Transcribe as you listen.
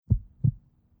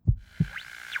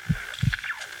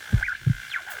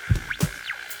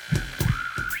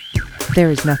There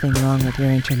is nothing wrong with your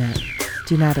internet.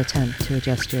 Do not attempt to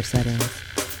adjust your settings.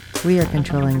 We are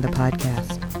controlling the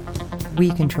podcast.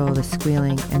 We control the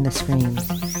squealing and the screams.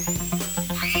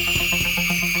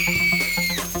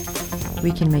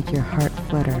 We can make your heart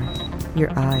flutter,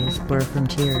 your eyes blur from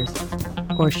tears,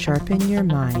 or sharpen your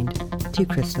mind to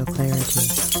crystal clarity.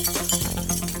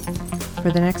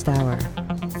 For the next hour,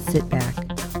 sit back.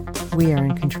 We are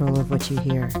in control of what you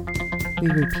hear. We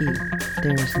repeat,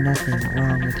 there is nothing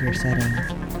wrong with your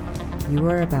settings. You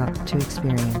are about to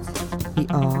experience the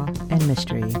awe and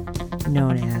mystery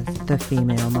known as the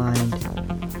female mind.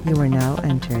 You are now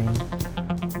entering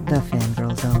the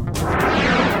Fangirl Zone.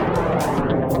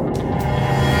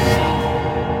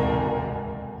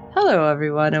 Hello,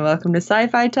 everyone, and welcome to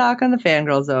Sci-Fi Talk on the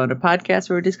Fangirl Zone, a podcast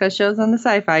where we discuss shows on the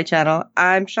Sci-Fi Channel.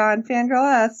 I'm Sean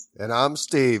Fangirl S. And I'm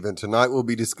Steve, and tonight we'll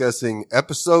be discussing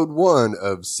Episode 1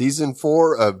 of Season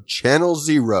 4 of Channel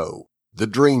Zero, The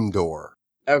Dream Door.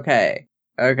 Okay.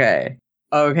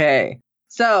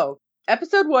 So,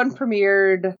 Episode 1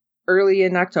 premiered early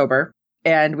in October,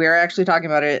 and we're actually talking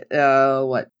about it,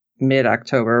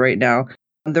 mid-October right now.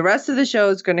 The rest of the show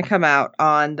is going to come out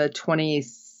on the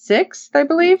 26th, I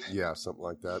believe. Yeah, something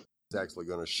like that. It's actually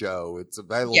going to show. It's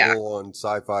available on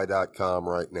sci-fi.com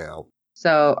right now.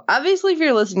 So, obviously, if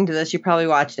you're listening to this, you probably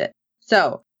watched it.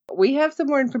 So, we have some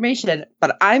more information,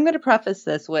 but I'm going to preface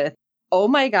this with, oh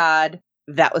my god,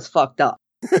 that was fucked up.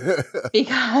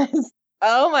 Because,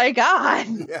 oh my god.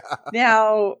 Yeah.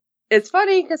 Now, it's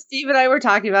funny because Steve and I were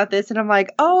talking about this, and I'm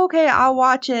like, oh, okay, I'll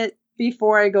watch it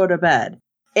before I go to bed.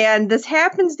 And this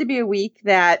happens to be a week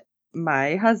that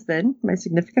my husband, my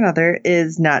significant other,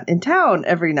 is not in town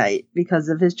every night because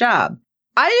of his job.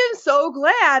 I am so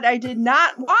glad I did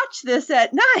not watch this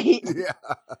at night.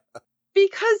 Yeah.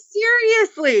 Because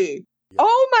seriously,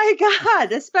 oh my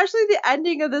god, especially the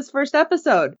ending of this first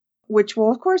episode, which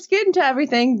we'll of course get into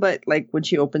everything, but like when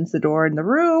she opens the door in the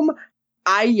room,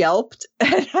 I yelped,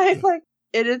 and I'm like,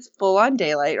 it is full on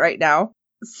daylight right now.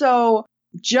 So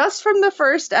just from the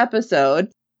first episode,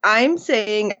 I'm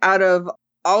saying out of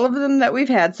all of them that we've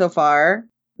had so far,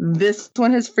 this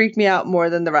one has freaked me out more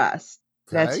than the rest.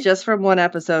 Okay. That's just from one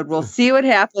episode. We'll see what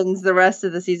happens the rest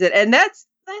of the season. And that's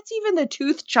even the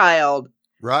Tooth Child.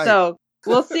 Right. So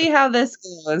we'll see how this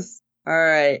goes. All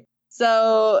right.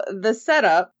 So the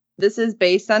setup, this is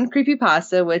based on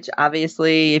Creepypasta, which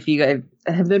obviously if you guys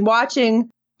have been watching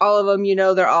all of them, you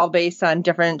know they're all based on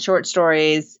different short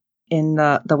stories in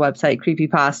the website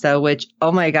Creepypasta, which,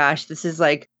 oh my gosh, this is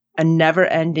like a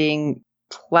never-ending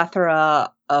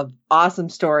plethora of awesome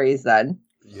stories then.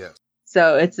 Yes.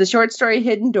 So it's the short story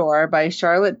Hidden Door by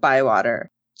Charlotte Bywater.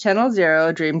 Channel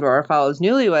Zero Dream Door follows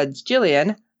newlyweds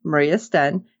Jillian, Maria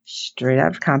Sten, straight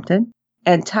out of Compton,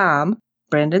 and Tom,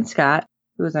 Brandon Scott,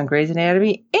 who was on Grey's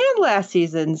Anatomy and last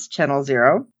season's Channel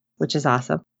Zero, which is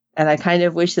awesome. And I kind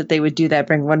of wish that they would do that,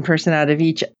 bring one person out of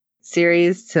each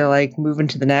series to like move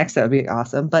into the next. That would be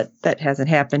awesome. But that hasn't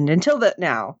happened until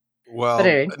now. Well,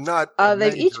 anyway, not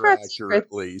they've each brought actor,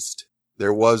 at least.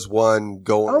 There was one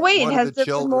going. Oh wait, one has of the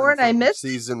there been more and I missed?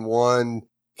 Season 1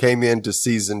 came into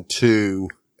Season 2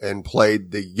 and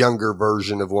played the younger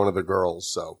version of one of the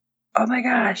girls. So. Oh my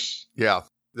gosh. Yeah.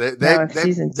 They've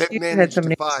managed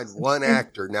to find one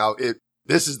actor. Now,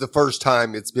 this is the first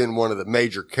time it's been one of the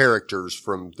major characters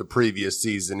from the previous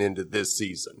season into this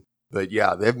season. But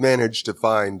yeah, they've managed to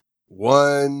find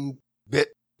one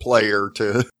bit player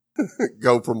to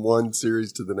go from one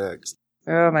series to the next.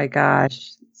 Oh my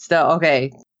gosh. Still,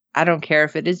 okay. I don't care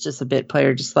if it is just a bit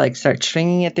player, just like start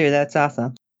stringing it through. That's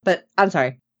awesome. But I'm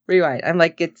sorry. Rewind. I'm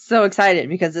like, it's so excited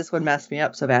because this one messed me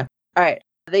up so bad. All right.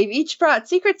 They've each brought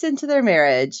secrets into their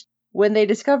marriage. When they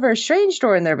discover a strange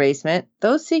door in their basement,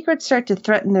 those secrets start to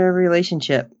threaten their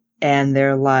relationship and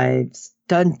their lives.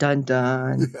 Dun, dun,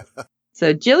 dun.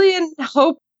 So Jillian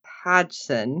Hope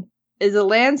Hodgson is a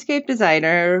landscape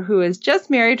designer who has just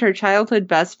married her childhood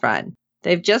best friend.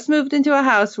 They've just moved into a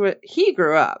house where he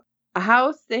grew up. A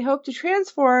house they hope to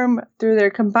transform through their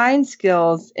combined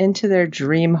skills into their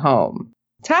dream home.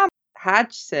 Tom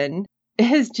Hodgson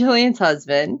is Jillian's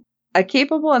husband. A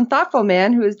capable and thoughtful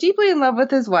man who is deeply in love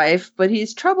with his wife, but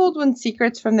he's troubled when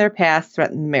secrets from their past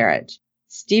threaten the marriage.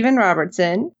 Stephen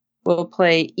Robertson will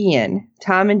play Ian,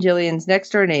 Tom and Jillian's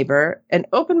next-door neighbor, an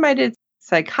open-minded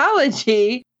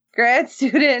psychology grad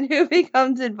student who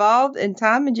becomes involved in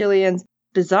Tom and Jillian's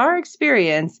bizarre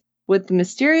experience with the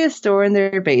mysterious door in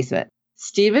their basement.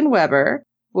 Steven Weber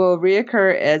will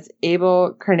reoccur as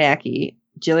Abel Karnacki,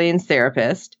 Jillian's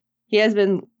therapist. He has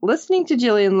been listening to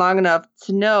Jillian long enough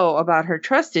to know about her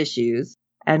trust issues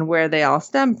and where they all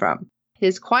stem from.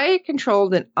 His quiet,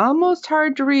 controlled, and almost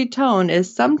hard-to-read tone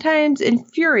is sometimes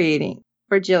infuriating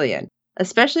for Jillian,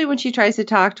 especially when she tries to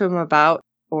talk to him about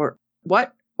or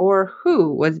what or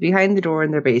who was behind the door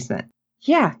in their basement.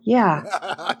 Yeah.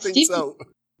 I think so.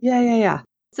 Yeah.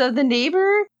 So the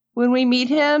neighbor, when we meet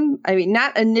him, I mean,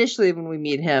 not initially when we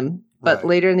meet him, but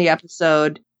later in the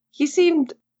episode, he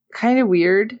seemed kind of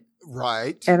weird.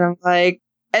 Right. And I'm like,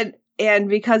 and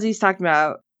because he's talking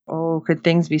about, could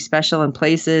things be special in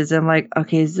places? I'm like,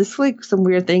 okay, is this like some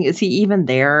weird thing? Is he even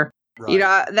there? Right. You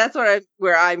know, that's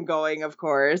where I'm going, of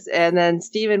course. And then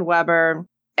Steven Weber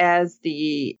as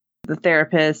the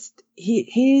therapist,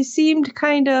 he seemed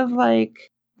kind of like,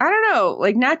 I don't know,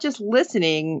 like not just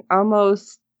listening,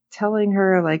 almost telling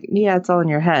her like, yeah, it's all in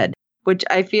your head, which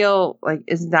I feel like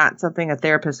is not something a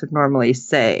therapist would normally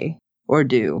say or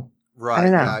do. Right. I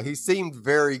don't know. Yeah, he seemed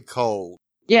very cold.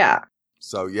 Yeah.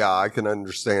 So, yeah, I can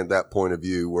understand that point of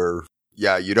view where,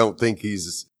 yeah, you don't think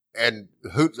he's, and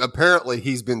who apparently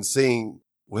he's been seeing,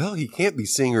 well, he can't be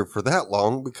seeing her for that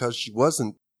long because she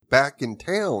wasn't back in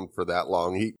town for that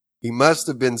long. He must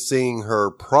have been seeing her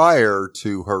prior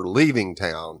to her leaving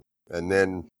town and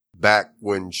then back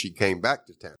when she came back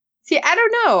to town. See, I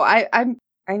don't know.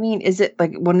 I mean, is it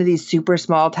like one of these super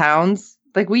small towns?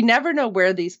 Like we never know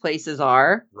where these places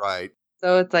are. Right.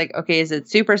 So it's like, okay, is it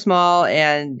super small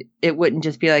and it wouldn't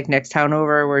just be like next town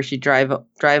over where she drive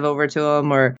over to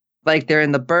him, or like they're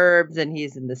in the burbs and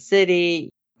he's in the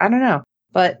city? I don't know.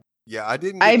 But yeah, I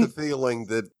didn't get the feeling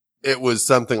that it was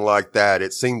something like that.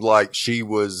 It seemed like she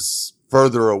was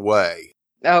further away.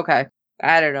 Okay.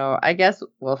 I don't know. I guess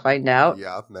we'll find out.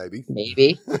 Yeah, maybe.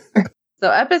 Maybe. So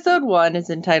episode 1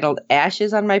 is entitled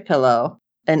Ashes on My Pillow.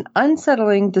 An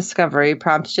unsettling discovery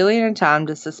prompts Jillian and Tom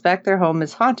to suspect their home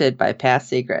is haunted by past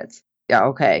secrets. Yeah,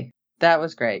 okay. That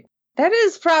was great. That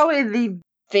is probably the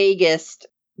vaguest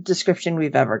description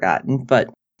we've ever gotten,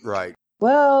 but... Right.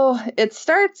 Well, it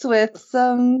starts with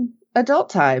some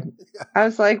adult time. I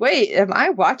was like, wait, am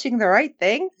I watching the right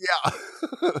thing?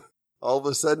 Yeah. All of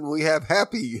a sudden we have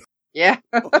Happy on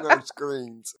our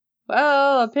screens.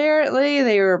 Well, apparently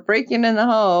they were breaking in the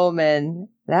home, and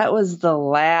that was the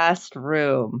last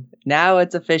room. Now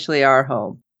it's officially our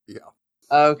home. Yeah.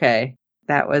 Okay.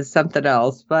 That was something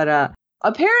else. But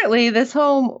apparently this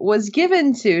home was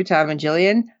given to Tom and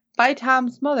Jillian by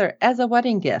Tom's mother as a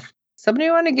wedding gift. Somebody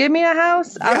want to give me a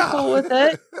house? Yeah. I'm cool with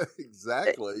it.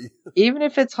 Exactly. Even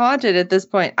if it's haunted at this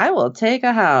point, I will take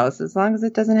a house. As long as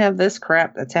it doesn't have this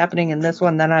crap that's happening in this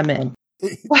one, then I'm in.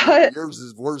 But, yours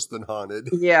is worse than haunted.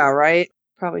 Yeah, right?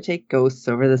 Probably take ghosts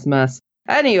over this mess.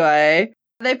 Anyway,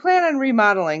 they plan on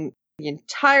remodeling the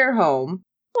entire home.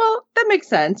 Well, that makes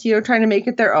sense. You know, trying to make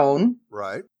it their own.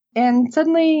 Right. And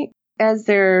suddenly, as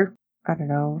they're, I don't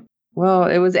know, well,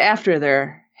 it was after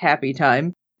their happy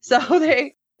time. So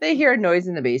they hear a noise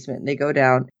in the basement and they go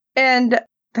down. And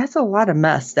that's a lot of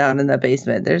mess down in the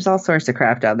basement. There's all sorts of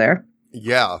crap down there.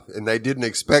 Yeah, and they didn't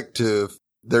expect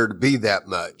there to be that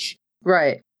much.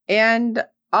 Right. And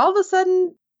all of a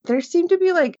sudden, there seemed to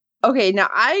be like, okay, now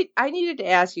I needed to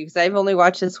ask you because I've only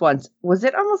watched this once. Was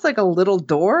it almost like a little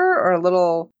door or a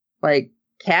little like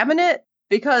cabinet?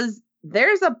 Because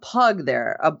there's a pug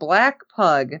there, a black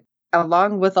pug,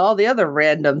 along with all the other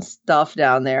random stuff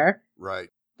down there. Right.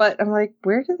 But I'm like,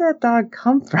 where did that dog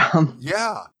come from?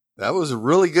 Yeah, that was a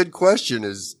really good question.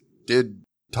 Did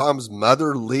Tom's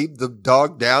mother leave the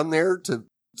dog down there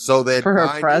so that for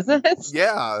her present?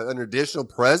 Yeah, an additional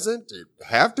present. It'd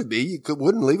have to be. You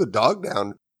wouldn't leave a dog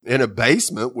down in a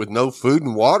basement with no food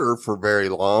and water for very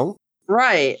long.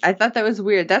 Right. I thought that was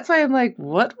weird. That's why I'm like,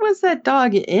 what was that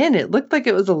dog in? It looked like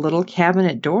it was a little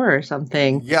cabinet door or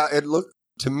something. Yeah, it looked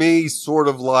to me sort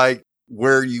of like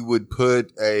where you would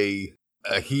put a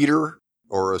heater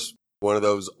or one of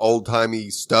those old-timey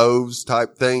stoves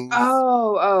type things.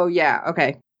 Oh, yeah.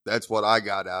 Okay. That's what I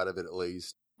got out of it, at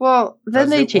least. Well, then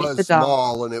they chased the dog. It was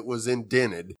small and it was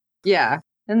indented. Yeah.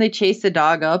 Then they chased the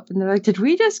dog up and they're like, did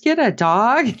we just get a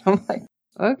dog? And I'm like,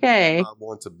 okay. Mom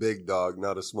wants a big dog,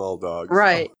 not a small dog.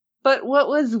 Right. So. But what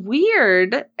was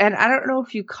weird, and I don't know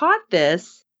if you caught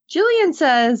this, Jillian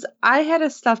says, I had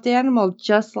a stuffed animal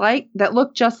that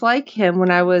looked just like him when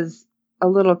I was a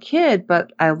little kid,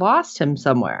 but I lost him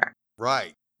somewhere.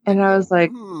 Right. And I was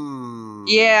like,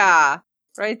 yeah,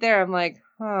 right there. I'm like,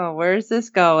 oh, where's this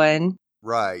going?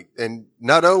 Right. And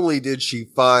not only did she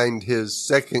find his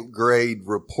second grade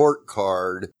report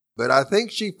card, but I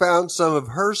think she found some of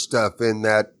her stuff in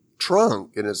that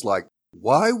trunk. And it's like,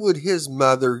 why would his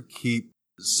mother keep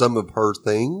some of her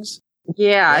things?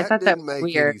 Yeah, I thought that was didn't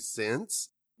make any sense.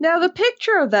 Now, the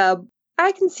picture of them,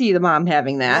 I can see the mom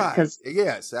having that. Right.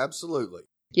 Yes, absolutely.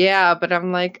 Yeah, but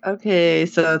I'm like, okay,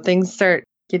 so things start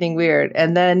getting weird.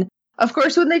 And then, of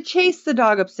course, when they chase the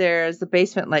dog upstairs, the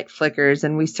basement light flickers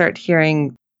and we start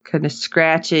hearing kind of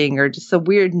scratching or just a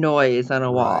weird noise on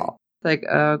a wall. Like,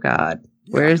 oh God,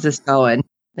 where is this going?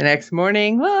 The next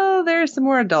morning, well, there's some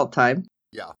more adult time.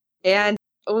 Yeah. And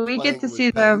we get to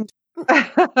see them.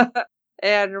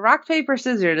 And rock, paper,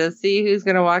 scissors to see who's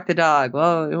going to walk the dog.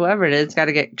 Well, whoever it is got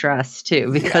to get dressed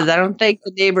too, because I don't think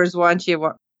the neighbors want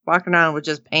you walking around with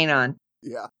just paint on.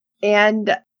 Yeah.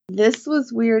 And this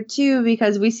was weird too,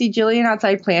 because we see Jillian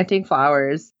outside planting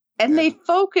flowers and they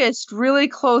focused really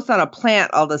close on a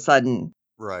plant all of a sudden.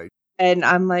 Right. And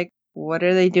I'm like, what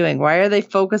are they doing? Why are they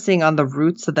focusing on the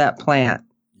roots of that plant?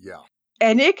 Yeah.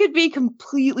 And it could be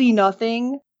completely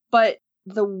nothing, but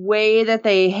the way that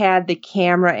they had the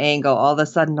camera angle, all of a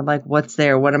sudden, I'm like, what's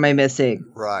there? What am I missing?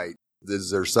 Right. Is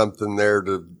there something there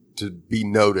to be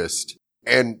noticed?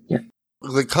 And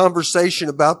the conversation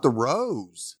about the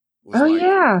rose.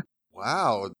 Yeah.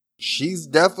 Wow. She's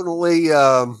definitely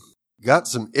got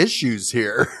some issues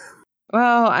here.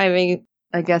 Well, I mean,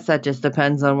 I guess that just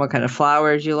depends on what kind of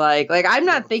flowers you like. Like, I'm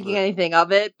not thinking anything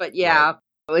of it, but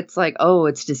it's like, oh,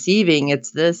 it's deceiving.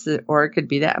 It's this, or it could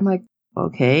be that. I'm like,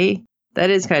 okay. That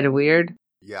is kind of weird.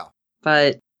 Yeah.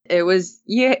 But it was,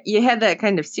 you had that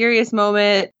kind of serious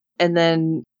moment and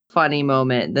then funny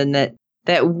moment. Then that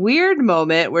weird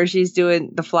moment where she's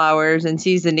doing the flowers and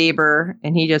sees the neighbor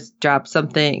and he just drops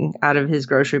something out of his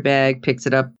grocery bag, picks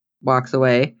it up, walks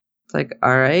away. It's like,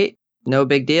 all right, no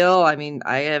big deal. I mean,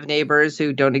 I have neighbors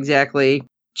who don't exactly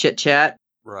chit chat.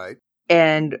 Right.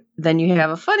 And then you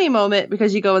have a funny moment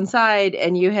because you go inside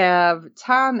and you have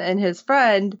Tom and his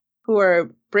friend who are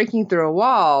breaking through a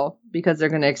wall because they're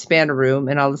going to expand a room.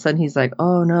 And all of a sudden he's like,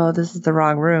 oh no, this is the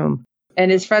wrong room. And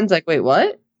his friend's like, wait,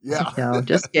 what? Yeah. Like, no,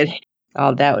 just kidding.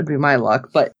 Oh, that would be my luck.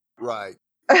 But right.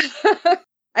 I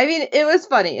mean, it was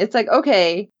funny. It's like,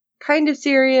 okay, kind of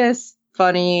serious,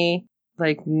 funny,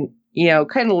 like,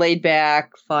 kind of laid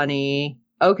back, funny.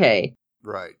 Okay.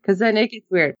 Right. Because then it gets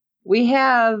weird. We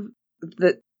have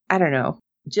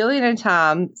Jillian and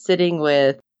Tom sitting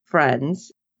with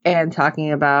friends and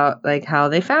talking about like how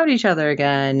they found each other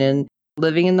again and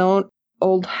living in the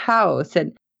old house.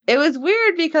 And it was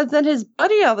weird because then his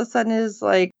buddy all of a sudden is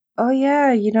like, oh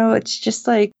yeah, it's just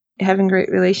like having a great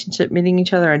relationship, meeting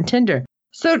each other on Tinder.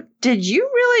 So did you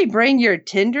really bring your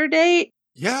Tinder date?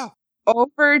 Yeah.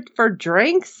 Over for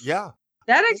drinks? Yeah.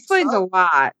 That explains a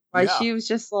lot. Why she was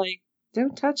just like,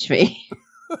 don't touch me.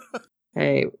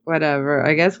 Hey, whatever.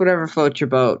 I guess whatever floats your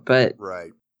boat, but.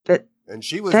 Right. But. And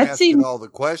she was asking all the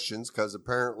questions because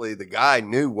apparently the guy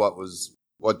knew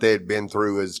what they had been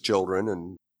through as children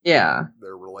and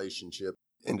their relationship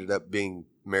ended up being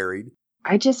married.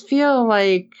 I just feel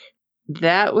like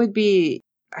that would be,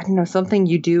 I don't know, something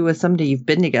you do with somebody you've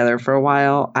been together for a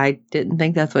while. I didn't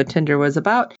think that's what Tinder was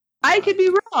about. I could be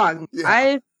wrong. Yeah.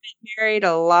 I've been married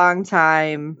a long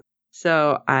time,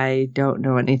 so I don't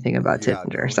know anything about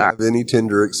Tinder. Sorry. I don't have any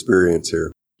Tinder experience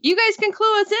here. You guys can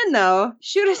clue us in, though.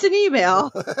 Shoot us an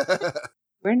email.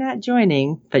 We're not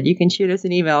joining, but you can shoot us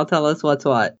an email. Tell us what's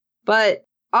what. But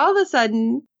all of a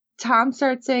sudden, Tom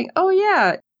starts saying, oh,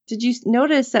 yeah, did you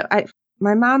notice that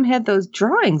my mom had those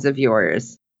drawings of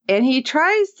yours? And he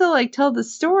tries to tell the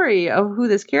story of who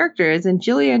this character is. And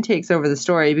Jillian takes over the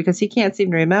story because he can't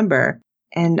seem to remember.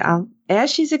 And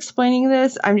as she's explaining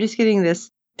this, I'm just getting this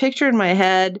picture in my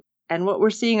head. And what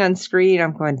we're seeing on screen,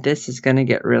 I'm going, this is going to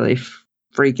get really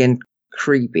freaking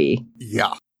creepy.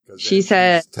 Yeah. She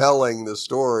said, telling the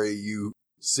story, you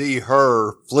see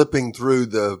her flipping through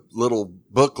the little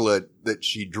booklet that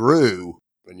she drew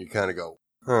and you kind of go,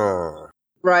 huh.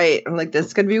 Right. I'm like, this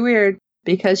is going to be weird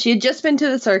because she had just been to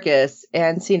the circus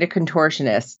and seen a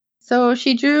contortionist. So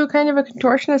she drew kind of a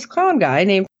contortionist clown guy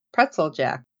named Pretzel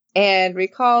Jack and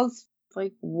recalls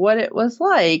what it was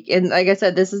like. And like I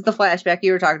said, this is the flashback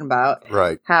you were talking about.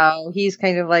 Right. How he's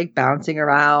kind of bouncing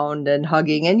around and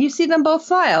hugging and you see them both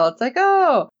smile. It's like,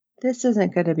 oh, this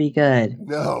isn't going to be good.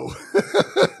 No.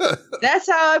 That's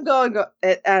how I'm going.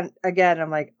 And again,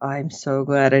 I'm like, I'm so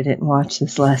glad I didn't watch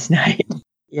this last night.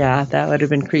 Yeah, that would have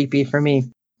been creepy for me.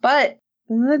 But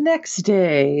the next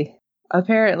day,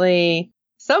 apparently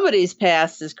somebody's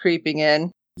past is creeping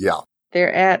in. Yeah.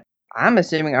 They're at, I'm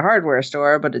assuming, a hardware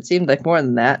store, but it seemed like more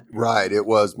than that. Right. It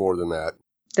was more than that.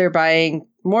 They're buying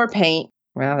more paint.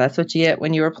 Well, that's what you get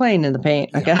when you were playing in the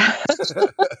paint, I guess.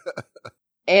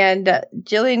 And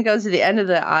Jillian goes to the end of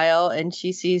the aisle and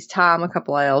she sees Tom a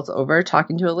couple aisles over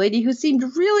talking to a lady who seemed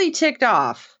really ticked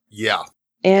off. Yeah.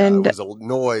 And it was a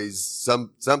noise,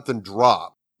 something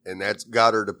dropped, and that's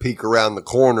got her to peek around the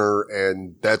corner,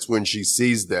 and that's when she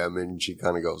sees them, and she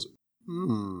kind of goes,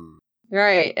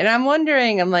 Right. And I'm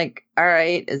wondering, I'm like, all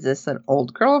right, is this an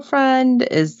old girlfriend?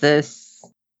 Is this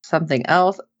something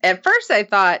else? At first I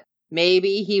thought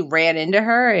maybe he ran into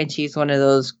her and she's one of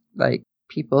those like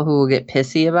people who will get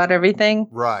pissy about everything.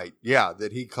 Right. Yeah.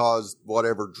 That he caused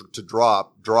whatever to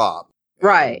drop.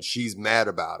 Right. She's mad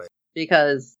about it.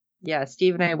 Because, yeah,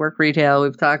 Steve and I work retail.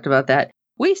 We've talked about that.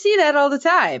 We see that all the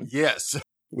time. Yes,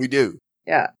 we do.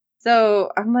 Yeah.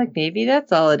 So I'm like, maybe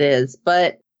that's all it is.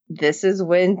 But this is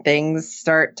when things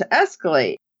start to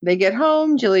escalate. They get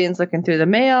home, Jillian's looking through the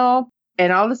mail,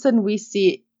 and all of a sudden we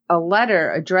see a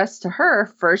letter addressed to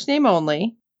her, first name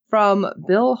only, from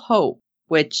Bill Hope,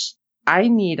 which I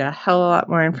need a hell of a lot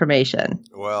more information.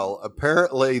 Well,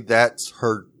 apparently that's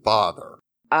her father.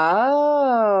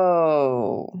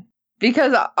 Oh.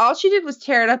 Because all she did was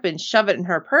tear it up and shove it in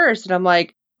her purse, and I'm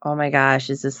like, oh my gosh,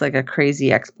 is this like a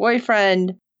crazy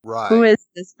ex-boyfriend? Right. Who is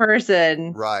this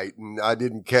person? Right. And I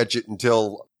didn't catch it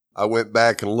until I went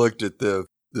back and looked at the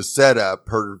setup.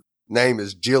 Her name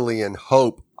is Jillian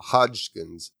Hope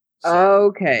Hodgkins. So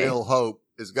okay. Bill Hope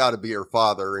has got to be her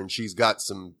father, and she's got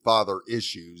some father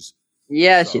issues.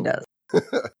 Yeah, she does.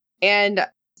 And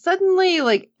suddenly,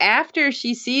 like, after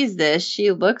she sees this,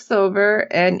 she looks over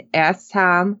and asks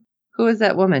Tom, who is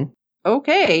that woman?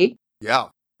 Okay. Yeah.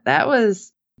 That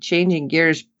was changing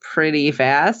gears pretty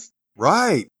fast.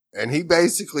 Right. And he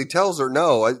basically tells her,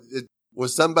 no, it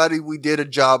was somebody we did a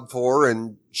job for,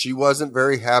 and she wasn't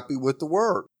very happy with the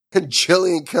work. And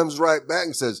Jillian comes right back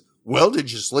and says, well,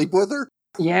 did you sleep with her?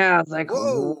 Yeah, I was like,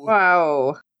 whoa.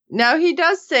 Wow. Now, he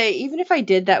does say, even if I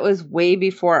did, that was way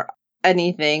before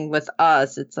anything with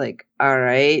us. It's like, all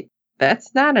right,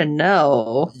 that's not a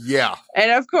no. Yeah.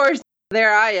 And of course,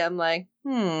 there I am like,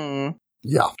 yeah.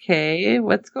 Okay,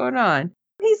 what's going on?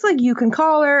 He's like, you can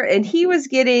call her. And he was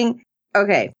getting,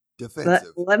 okay.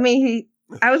 Defensive.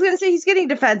 I was going to say he's getting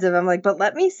defensive. I'm like, but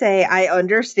let me say, I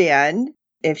understand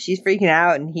if she's freaking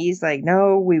out. And he's like,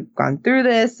 no, we've gone through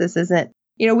this. This isn't,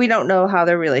 we don't know how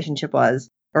their relationship was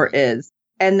or is.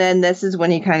 And then this is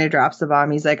when he kind of drops the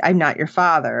bomb. He's like, I'm not your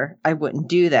father. I wouldn't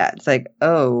do that. It's like,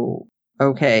 oh,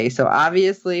 okay. So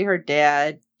obviously her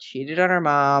dad cheated on her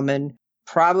mom and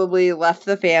probably left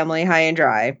the family high and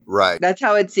dry. Right. That's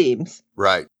how it seems.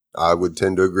 Right. I would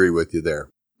tend to agree with you there.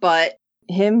 But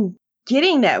him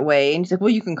getting that way, and he's like, well,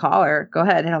 you can call her. Go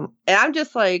ahead. And I'm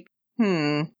just like,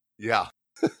 Yeah.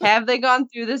 Have they gone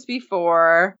through this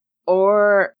before?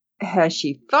 Or has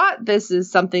she thought this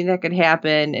is something that could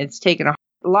happen? It's taken a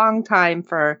long time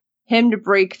for him to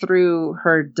break through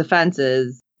her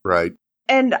defenses. Right.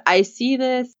 And I see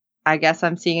this. I guess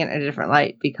I'm seeing it in a different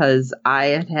light because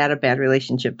I had a bad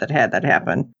relationship that had that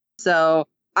happen. So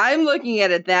I'm looking at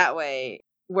it that way.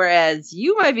 Whereas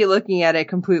you might be looking at it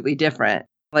completely different.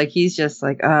 Like he's just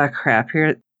like, oh, crap,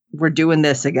 here we're doing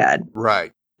this again.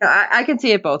 Right. I can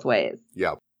see it both ways.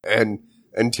 Yeah. And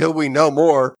until we know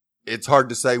more, it's hard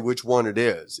to say which one it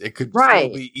is. It could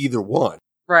still be either one.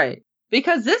 Right.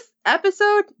 Because this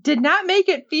episode did not make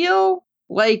it feel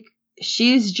like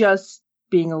she's just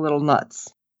being a little nuts.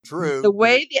 True. The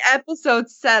way the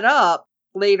episode's set up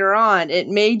later on, it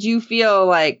made you feel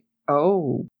like,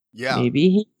 oh, yeah, maybe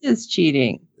he is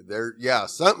cheating.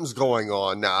 Something's going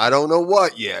on. Now, I don't know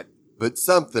what yet, but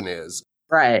something is.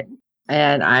 Right.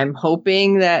 And I'm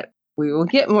hoping that we will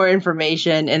get more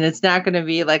information and it's not going to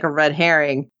be like a red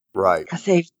herring. Right. Because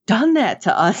they've done that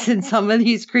to us in some of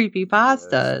these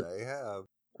creepypastas. Yes, they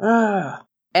have.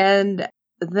 And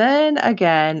then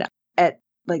again, at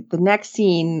like the next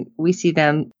scene, we see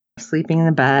them sleeping in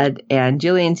the bed and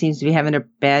Jillian seems to be having a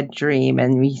bad dream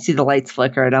and we see the lights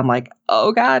flicker and I'm like,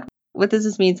 oh God, what does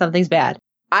this mean? Something's bad.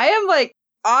 I am like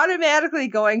automatically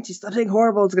going to something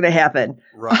horrible is going to happen.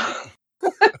 Right.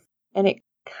 And it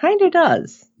kind of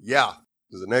does. Yeah.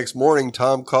 The next morning,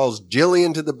 Tom calls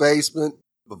Jillian to the basement.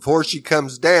 Before she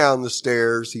comes down the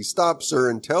stairs, he stops her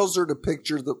and tells her to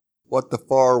picture what the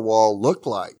far wall looked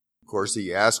like. Of course,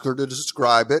 he asks her to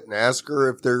describe it and asks her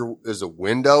if there is a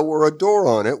window or a door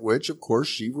on it, which, of course,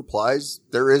 she replies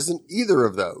there isn't either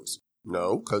of those.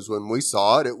 No, because when we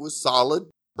saw it, it was solid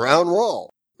brown wall.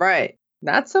 Right.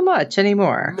 Not so much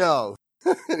anymore. No.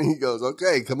 And he goes,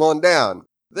 okay, come on down.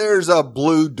 There's a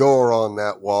blue door on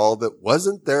that wall that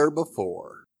wasn't there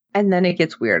before. And then it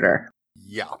gets weirder.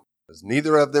 Yeah. As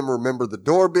neither of them remember the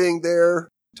door being there,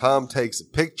 Tom takes a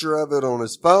picture of it on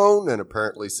his phone and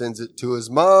apparently sends it to his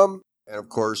mom. And of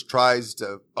course tries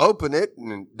to open it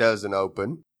and it doesn't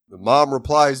open. The mom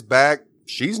replies back,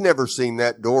 she's never seen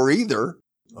that door either.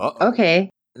 Uh-oh. Okay.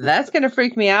 That's going to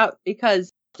freak me out because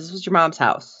this was your mom's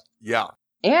house. Yeah.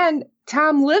 And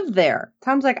Tom lived there.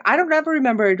 Tom's like, I don't ever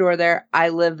remember a door there. I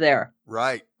live there.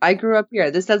 Right. I grew up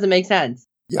here. This doesn't make sense.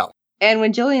 Yeah. And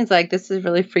when Jillian's like, this is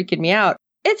really freaking me out,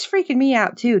 it's freaking me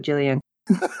out too, Jillian.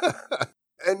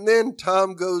 And then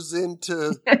Tom goes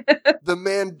into the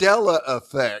Mandela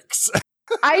effects.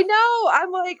 I know.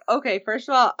 I'm like, okay, first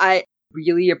of all, I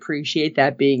really appreciate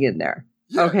that being in there.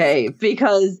 Yes. Okay,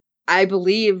 because I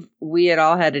believe we had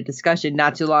all had a discussion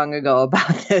not too long ago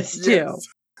about this too.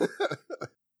 Yes.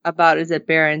 About, is it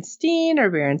Berenstein or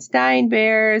Berenstein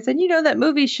Bears? And you know that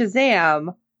movie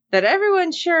Shazam that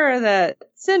everyone's sure that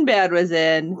Sinbad was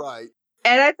in. Right.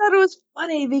 And I thought it was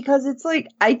funny because it's like,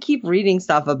 I keep reading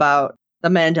stuff about the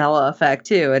Mandela effect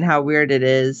too and how weird it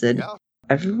is. And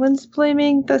everyone's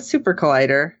blaming the super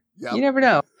collider. Yep. You never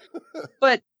know.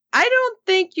 But I don't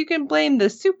think you can blame the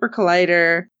super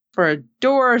collider for a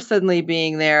door suddenly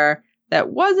being there that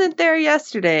wasn't there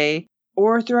yesterday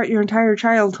or throughout your entire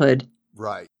childhood.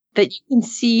 Right. That you can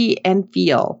see and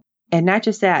feel. And not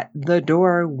just that, the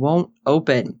door won't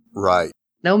open. Right.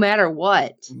 No matter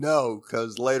what. No,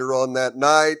 because later on that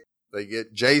night, they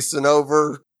get Jason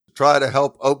over to try to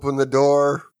help open the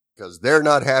door because they're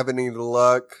not having any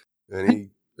luck. And he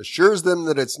assures them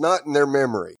that it's not in their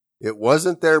memory. It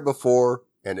wasn't there before,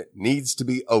 and it needs to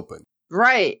be opened.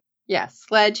 Right. Yeah.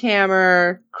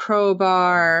 Sledgehammer,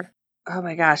 crowbar. Oh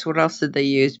my gosh, what else did they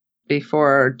use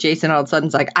before Jason all of a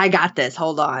sudden's like, I got this,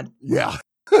 hold on. Yeah.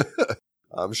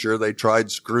 I'm sure they tried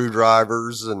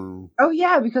screwdrivers and... Oh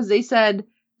yeah, because they said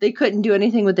they couldn't do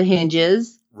anything with the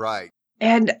hinges. Right.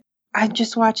 And I'm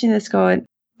just watching this going,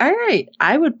 all right,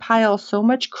 I would pile so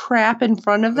much crap in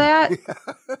front of that.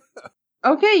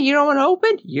 Okay, you don't want to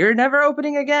open? You're never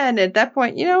opening again. At that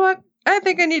point, you know what? I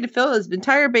think I need to fill this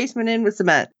entire basement in with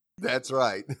cement. That's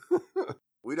right.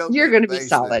 We don't. You're going to be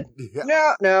solid.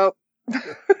 Yeah. No.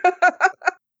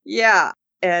 Yeah.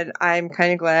 And I'm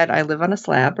kind of glad I live on a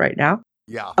slab right now.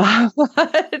 Yeah.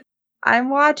 But I'm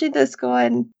watching this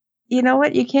going, you know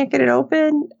what? You can't get it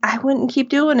open. I wouldn't keep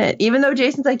doing it. Even though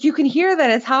Jason's like, you can hear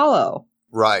that it's hollow.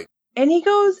 Right. And he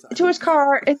goes to his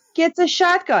car and gets a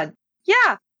shotgun.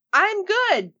 Yeah, I'm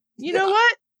good. You know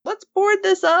what? Let's board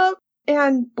this up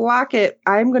and block it.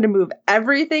 I'm going to move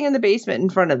everything in the basement in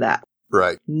front of that.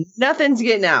 Right. Nothing's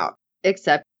getting out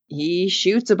except he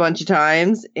shoots a bunch of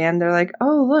times and they're like,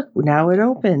 oh, look, now it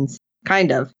opens.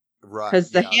 Kind of. Right.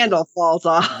 Because the handle falls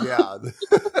off. Yeah.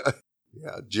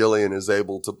 Yeah. Jillian is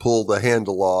able to pull the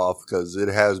handle off because it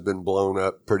has been blown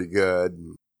up pretty good.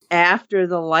 After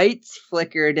the lights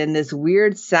flickered and this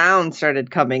weird sound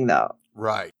started coming, though.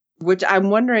 Right. Which I'm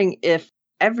wondering if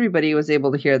everybody was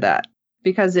able to hear that.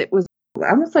 Because it was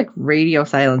almost like radio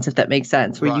silence, if that makes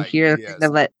sense. Where you hear kind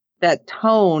of that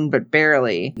tone, but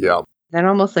barely. Yeah. Then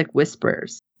almost like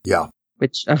whispers. Yeah.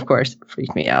 Which, of course,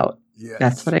 freaked me out. Yes.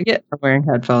 That's what I get for wearing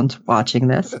headphones watching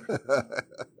this.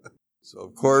 So,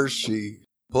 of course, she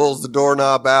pulls the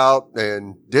doorknob out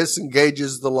and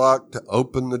disengages the lock to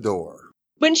open the door.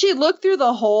 When she looked through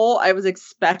the hole, I was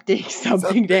expecting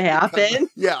something to happen.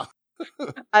 Yeah.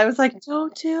 I was like,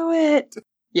 don't do it.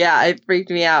 Yeah, it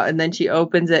freaked me out. And then she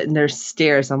opens it and there's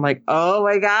stairs. I'm like, oh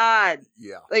my God.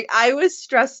 Yeah. Like I was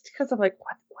stressed because I'm like,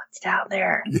 what's down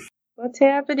there? What's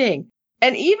happening?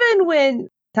 And even when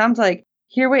Tom's like,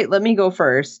 here, wait, let me go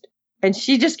first. And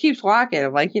she just keeps walking.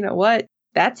 I'm like, you know what?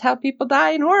 That's how people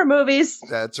die in horror movies.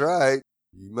 That's right.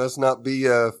 You must not be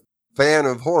a fan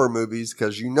of horror movies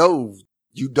because you know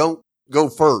you don't go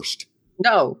first.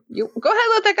 No, you go ahead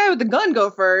and let that guy with the gun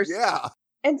go first. Yeah.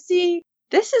 And see,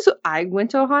 I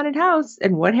went to a haunted house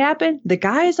and what happened? The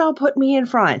guys all put me in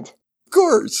front. Of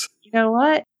course. You know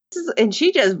what? And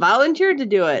she just volunteered to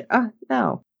do it.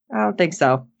 No, I don't think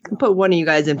so. I'll put one of you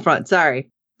guys in front. Sorry.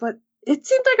 But it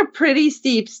seemed like a pretty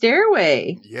steep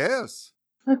stairway. Yes.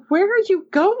 Like, where are you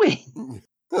going?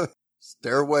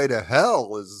 Stairway to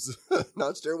hell is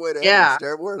not stairway to heaven.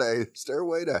 Yeah.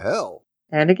 Stairway to hell.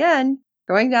 And again,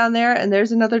 going down there and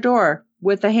there's another door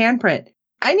with a handprint.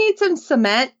 I need some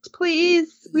cement,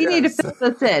 please. We need to fill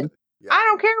this in. Yeah. I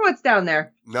don't care what's down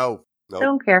there. No.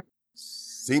 Don't care.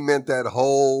 Cement that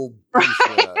whole piece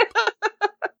up.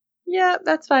 Yeah,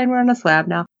 that's fine. We're on a slab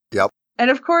now. Yep. And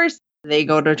of course, they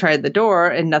go to try the door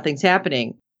and nothing's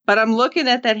happening. But I'm looking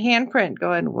at that handprint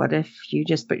going, what if you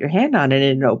just put your hand on it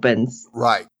and it opens?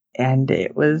 Right. And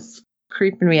it was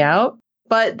creeping me out.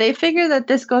 But they figure that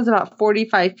this goes about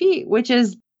 45 feet, which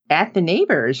is at the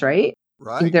neighbors, right?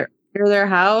 Right. Either near their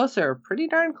house or pretty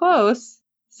darn close.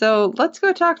 So let's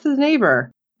go talk to the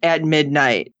neighbor at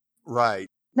midnight. Right.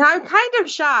 Now, I'm kind of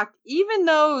shocked. Even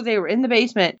though they were in the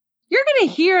basement, you're going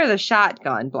to hear the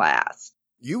shotgun blast.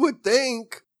 You would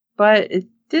think. But it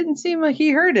didn't seem like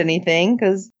he heard anything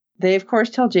because they, of course,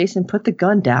 tell Jason, put the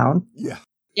gun down. Yeah.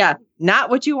 Yeah, not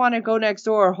what you want to go next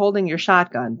door holding your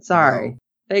shotgun. Sorry. No.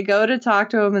 They go to talk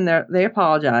to him and they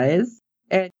apologize.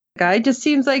 And the guy just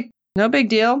seems like, no big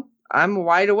deal. I'm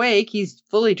wide awake. He's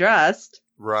fully dressed.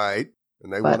 Right.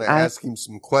 And they want to ask him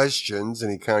some questions.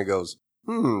 And he kind of goes,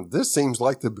 this seems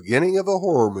like the beginning of a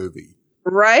horror movie.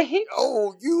 Right?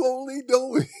 Oh, you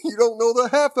don't know the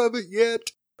half of it yet.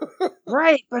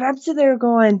 Right. But I'm sitting there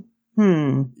going,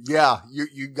 Yeah,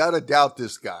 you got to doubt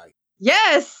this guy.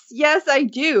 Yes, I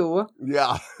do.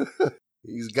 Yeah.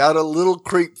 He's got a little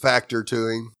creep factor to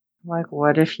him. Like,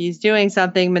 what if he's doing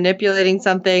something, manipulating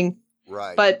something?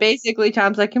 Right. But basically,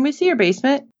 Tom's like, can we see your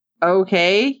basement?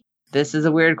 Okay. This is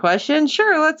a weird question.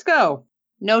 Sure, let's go.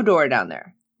 No door down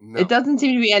there. No. It doesn't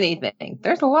seem to be anything.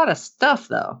 There's a lot of stuff,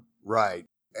 though. Right.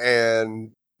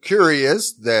 And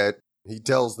curious that he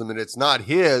tells them that it's not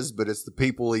his, but it's the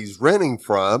people he's renting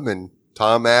from. And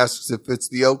Tom asks if it's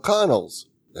the O'Connells.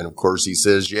 And of course he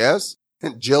says yes.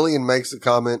 And Jillian makes a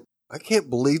comment, I can't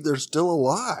believe they're still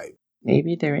alive.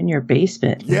 Maybe they're in your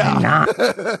basement. Yeah.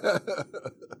 They're not.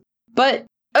 But,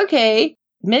 okay,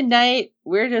 midnight,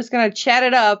 we're just going to chat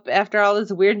it up after all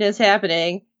this weirdness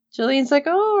happening. Jillian's like,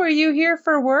 oh, are you here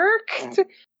for work?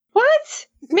 What?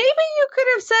 Maybe you could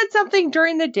have said something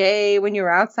during the day when you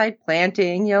were outside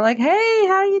planting. You're like, hey,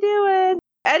 how you doing?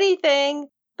 Anything.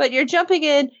 But you're jumping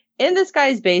in this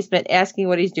guy's basement, asking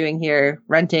what he's doing here,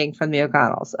 renting from the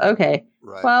O'Connells. Okay.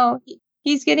 Right. Well,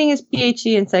 he's getting his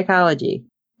PhD in psychology.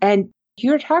 And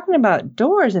you're talking about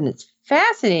doors, and it's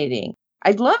fascinating.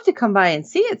 I'd love to come by and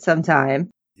see it sometime.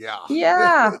 Yeah.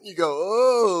 Yeah. You go,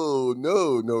 oh,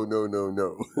 no.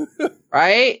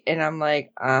 Right? And I'm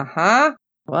like, uh-huh.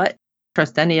 What?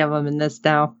 Trust any of them in this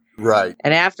now. Right.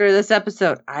 And after this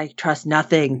episode, I trust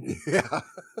nothing. Yeah.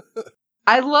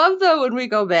 I love, though, when we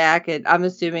go back, and I'm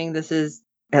assuming this is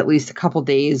at least a couple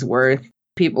days worth,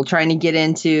 people trying to get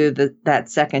into that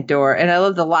second door. And I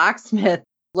love the locksmith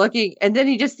looking, and then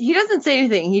he doesn't say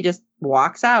anything. He just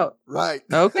walks out. Right.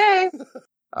 Okay.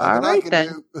 All right,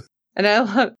 then. And I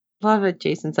love it.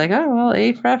 Jason's like, oh, well,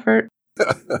 A for effort.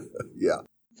 Yeah.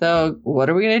 So what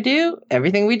are we going to do?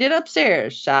 Everything we did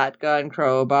upstairs. Shotgun,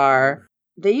 crowbar.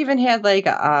 They even had like,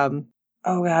 oh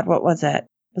God, what was that?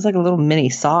 It was like a little mini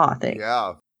saw thing.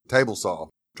 Yeah. Table saw.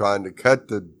 Trying to cut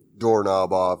the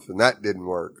doorknob off, and that didn't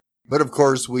work. But of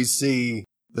course, we see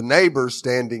the neighbor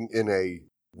standing in a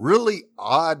really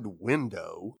odd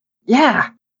window. Yeah.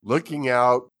 Looking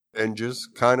out and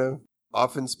just kind of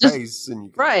off in space.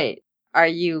 Right. Are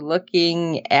you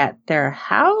looking at their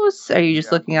house? Are you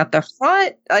just looking out the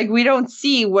front? Like, we don't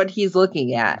see what he's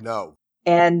looking at. No.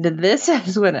 And this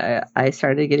is when I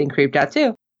started getting creeped out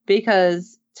too,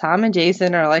 because Tom and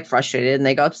Jason are like frustrated and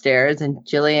they go upstairs, and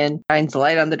Jillian shines the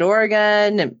light on the door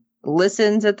again and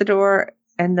listens at the door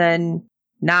and then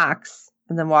knocks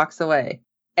and then walks away.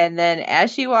 And then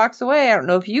as she walks away, I don't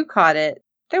know if you caught it,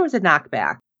 there was a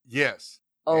knockback. Yes.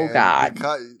 Oh, God.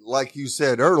 Like you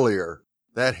said earlier,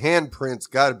 that handprint's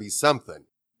got to be something.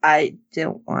 I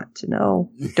don't want to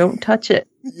know. Don't touch it.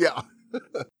 Yeah.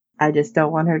 I just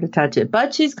don't want her to touch it.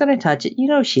 But she's going to touch it. You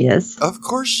know she is. Of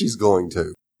course she's going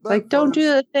to. Like, don't do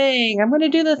the thing. I'm going to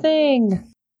do the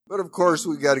thing. But of course,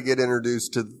 we got to get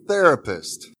introduced to the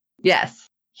therapist. Yes.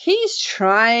 He's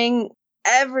trying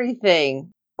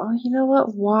everything. Oh, you know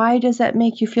what? Why does that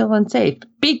make you feel unsafe?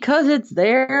 Because it's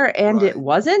there and It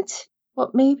wasn't? Well,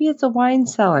 maybe it's a wine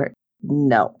cellar.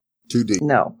 No. Too deep.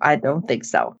 No, I don't think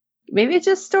so. Maybe it's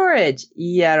just storage.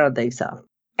 Yeah, I don't think so.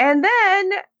 And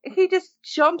then he just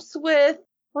jumps with,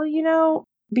 well, you know,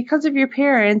 because of your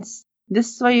parents,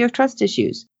 this is why you have trust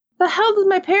issues. The hell does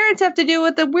my parents have to do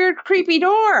with the weird, creepy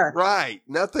door? Right.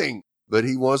 Nothing. But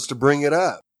he wants to bring it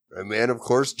up. And then, of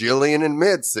course, Jillian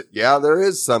admits that, yeah, there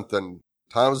is something.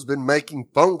 Tom's been making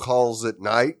phone calls at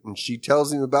night, and she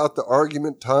tells him about the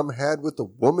argument Tom had with a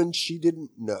woman she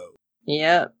didn't know.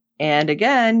 Yep. And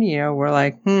again, you know, we're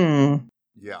like,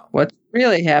 yeah, what's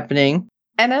really happening?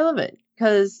 And I love it,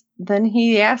 because then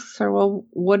he asks her, well,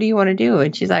 what do you want to do?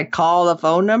 And she's like, call the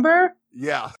phone number?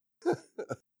 Yeah.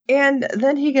 And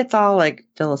then he gets all like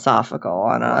philosophical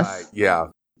on us. Right. Yeah.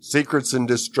 Secrets and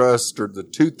distrust are the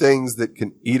two things that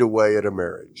can eat away at a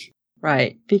marriage.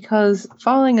 Right. Because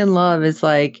falling in love is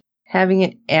like having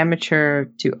an amateur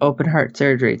to open heart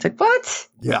surgery. It's like, what?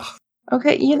 Yeah.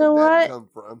 Okay, you know what? Come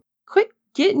from? Quit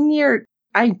getting your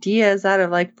ideas out of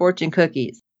like fortune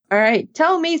cookies. All right.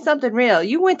 Tell me something real.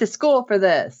 You went to school for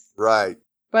this. Right.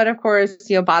 But of course,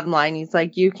 you know, bottom line, he's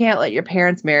like, you can't let your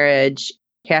parents' marriage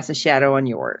cast a shadow on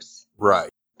yours. Right.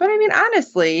 But I mean,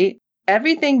 honestly,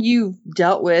 everything you've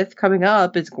dealt with coming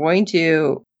up is going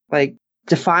to like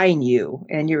define you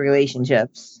and your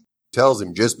relationships. tells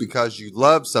him just because you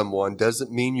love someone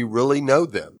doesn't mean you really know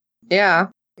them. Yeah.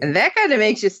 And that kind of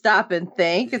makes you stop and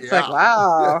think. It's like,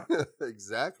 wow.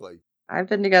 Exactly. I've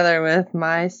been together with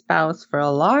my spouse for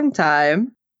a long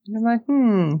time. And I'm like,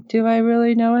 do I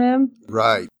really know him?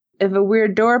 Right. If a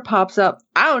weird door pops up,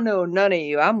 I don't know none of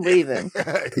you. I'm leaving.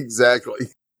 Exactly.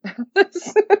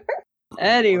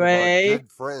 Anyway. One of our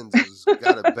good friends has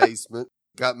got a basement.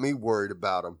 Got me worried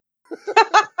about him.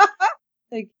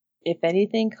 Like, if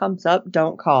anything comes up,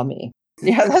 don't call me.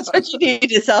 Yeah, that's what you need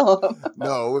to tell them.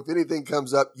 No, if anything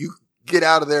comes up, you get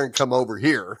out of there and come over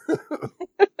here.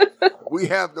 We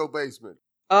have no basement.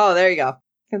 Oh, there you go.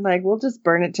 And like, we'll just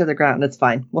burn it to the ground. It's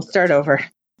fine. We'll start over.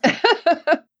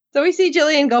 So we see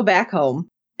Jillian go back home,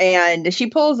 and she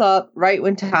pulls up right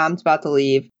when Tom's about to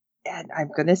leave. And I'm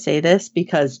going to say this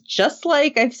because just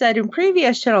like I've said in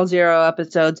previous Channel Zero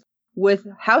episodes, with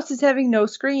houses having no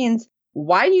screens,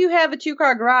 why do you have a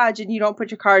 2-car garage and you don't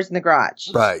put your cars in the garage?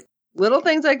 Right. Little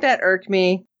things like that irk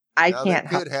me. I can't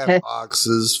help. They could have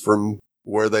boxes from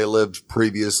where they lived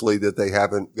previously that they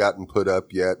haven't gotten put up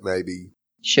yet, maybe.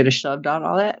 Should have shoved out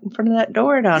all that in front of that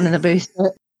door down in the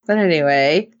basement. But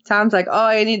anyway, Tom's like, oh,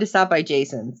 I need to stop by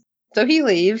Jason's. So he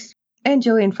leaves, and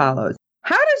Jillian follows.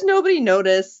 How does nobody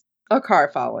notice a car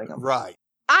following him? Right.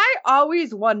 I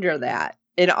always wonder that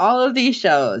in all of these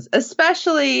shows,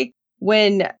 especially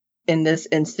when, in this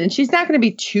instance, she's not going to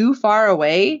be too far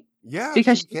away. Yeah,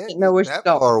 because she doesn't know where she's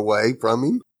going. Far away from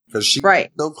him because she has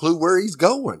no clue where he's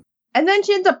going. And then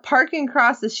she ends up parking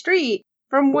across the street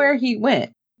from where he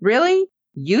went. Really?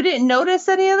 You didn't notice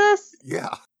any of this?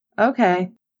 Yeah. Okay.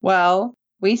 Well,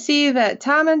 we see that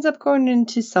Tom ends up going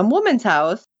into some woman's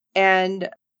house, and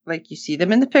like you see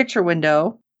them in the picture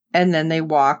window, and then they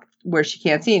walk where she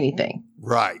can't see anything.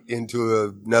 Right.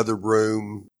 Into another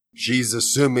room. She's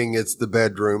assuming it's the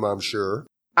bedroom, I'm sure.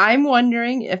 I'm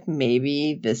wondering if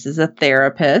maybe this is a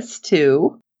therapist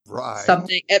too. Right.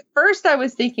 Something. At first I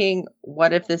was thinking,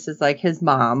 what if this is like his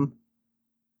mom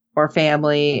or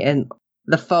family, and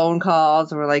the phone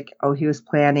calls were like, oh, he was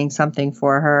planning something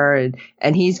for her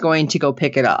and he's going to go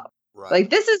pick it up. Right. Like,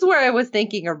 this is where I was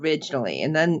thinking originally.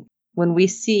 And then when we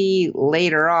see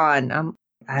later on,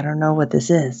 I don't know what this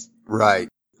is. Right.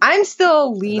 I'm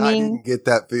still leaning. And I didn't get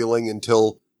that feeling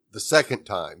until the second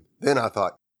time. Then I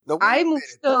thought, no, I'm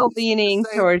still leaning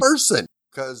towards person.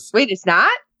 Because wait, it's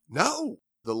not? No.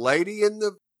 The lady in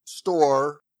the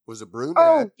store was a brunette.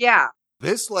 Oh, yeah.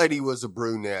 This lady was a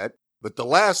brunette, but the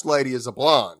last lady is a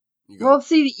blonde. Well,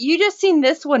 see, you just seen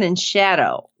this one in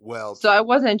shadow. Well, so I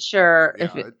wasn't sure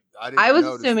if it. I was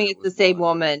assuming it's the same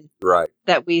woman, right,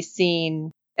 that we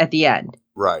seen at the end,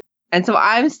 right. And so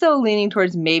I'm still leaning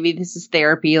towards maybe this is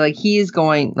therapy. Like, he's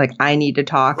going, like, I need to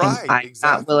talk, right, and I'm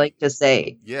not willing to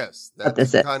say. Yes,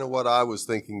 that's kind of what I was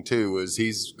thinking too. Is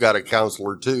he's got a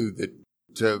counselor too that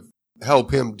to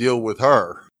help him deal with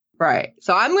her. Right.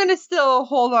 So I'm going to still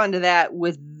hold on to that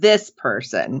with this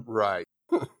person. Right.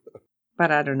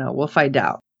 But I don't know. We'll find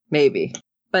out. Maybe.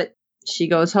 But she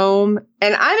goes home,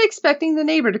 and I'm expecting the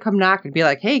neighbor to come knock and be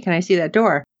like, hey, can I see that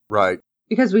door? Right.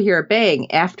 Because we hear a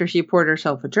bang after she poured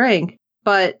herself a drink,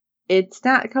 but it's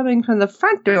not coming from the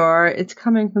front door. It's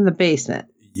coming from the basement.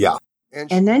 Yeah.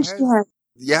 And then she has...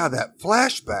 Yeah, that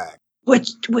flashback.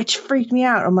 Which freaked me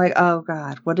out. I'm like, oh,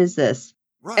 God, what is this?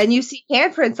 Right. And you see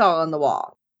handprints all on the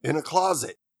wall. In a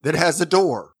closet that has a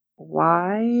door.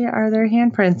 Why are there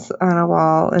handprints on a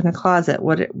wall in a closet?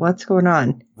 What's going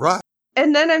on? Right.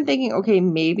 And then I'm thinking, okay,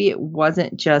 maybe it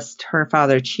wasn't just her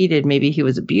father cheated. Maybe he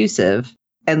was abusive.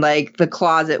 And like the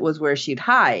closet was where she'd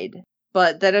hide.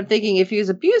 But then I'm thinking, if he was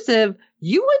abusive,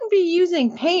 you wouldn't be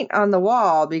using paint on the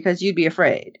wall because you'd be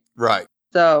afraid. Right.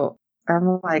 So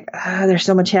I'm like, there's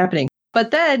so much happening.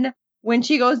 But then when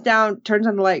she goes down, turns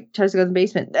on the light, tries to go to the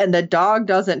basement, and the dog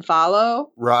doesn't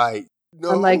follow. Right. No.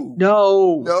 I'm like,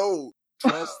 no. No.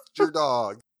 Trust your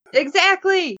dog.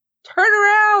 Exactly. Turn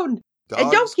around. Dogs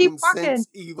and don't keep can walking. Sense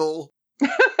evil.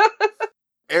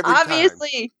 Obviously,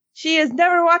 time. She has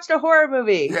never watched a horror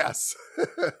movie. Yes.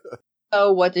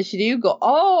 So what does she do? Go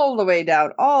all the way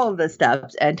down all of the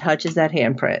steps and touches that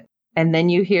handprint. And then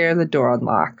you hear the door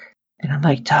unlock. And I'm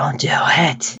like, don't do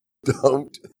it.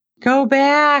 Don't. Go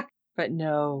back. But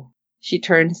no, she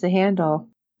turns the handle.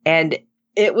 And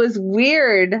it was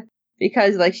weird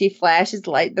because like she flashes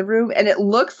light in the room and it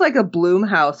looks like a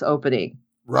Blumhouse opening.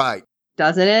 Right.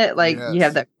 Doesn't it? Like yes. You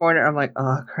have that corner. I'm like,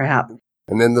 oh crap.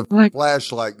 And then the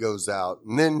flashlight goes out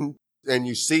and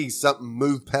you see something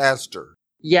move past her.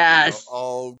 Yes.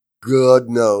 Oh, good.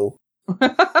 No.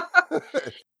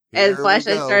 And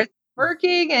flashlight starts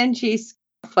working and she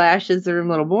flashes the room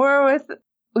a little more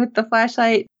with the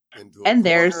flashlight. And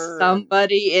there's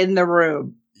somebody in the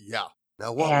room. Yeah.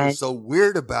 Now, what was so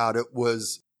weird about it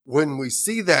was when we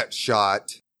see that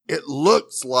shot, it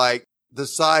looks like the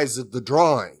size of the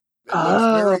drawing. It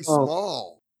looks very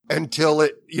small until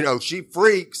it, she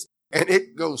freaks and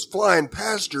it goes flying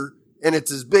past her and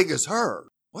it's as big as her.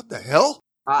 What the hell?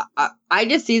 I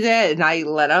just see that and I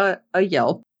let out a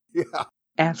yelp. Yeah.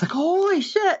 And I was like, holy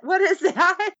shit, what is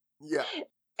that? Yeah.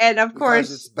 And of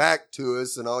course, it's back to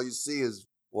us and all you see is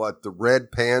the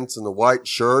red pants and the white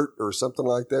shirt or something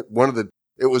like that.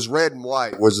 It was red and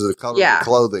white was the color of the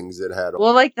clothing it had on.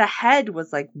 Well, like the head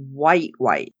was like white.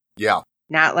 Yeah.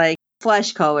 Not like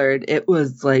flesh colored. It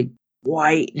was like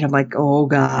white. And I'm like, oh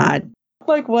God.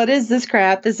 Like, what is this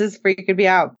crap? This is freaking me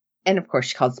out. And of course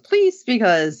she calls the police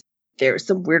because there's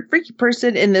some weird freaky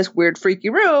person in this weird freaky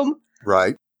room.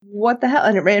 Right. What the hell?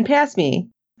 And it ran past me.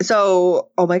 So,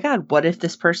 oh my God, what if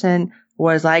this person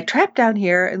was like trapped down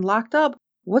here and locked up?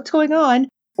 What's going on?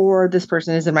 Or this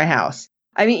person is in my house.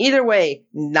 I mean, either way,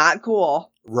 not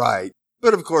cool. Right.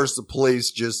 But of course, the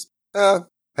police just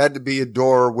had to be a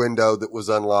door or window that was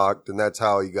unlocked, and that's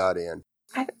how he got in.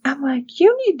 I'm like,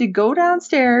 you need to go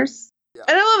downstairs. Yeah.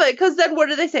 And I love it, because then what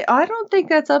do they say? Oh, I don't think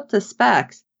that's up to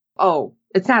specs. Oh,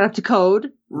 it's not up to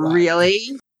code? Right.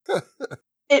 Really?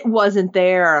 It wasn't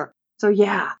there. So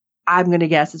yeah, I'm going to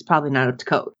guess it's probably not up to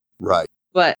code. Right.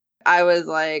 But I was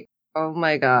like, oh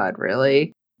my God,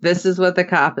 really? This is what the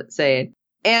cop is saying.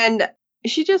 And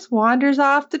she just wanders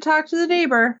off to talk to the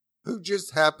neighbor. Who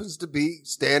just happens to be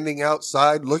standing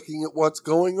outside looking at what's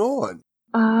going on.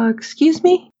 Excuse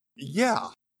me? Yeah.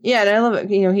 Yeah, and I love it.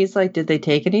 He's like, did they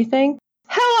take anything?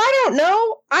 Hell, I don't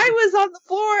know. I was on the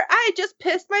floor. I just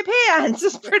pissed my pants.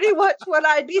 Is pretty much what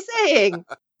I'd be saying.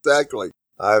 Exactly.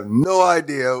 I have no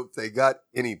idea if they got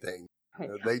anything.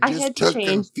 They just took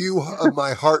a few of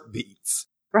my heartbeats.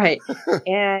 Right.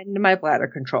 And my bladder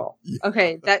control. Yeah.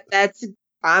 Okay, that's...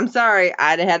 I'm sorry.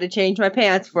 I'd have had to change my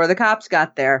pants before the cops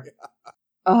got there. Yeah.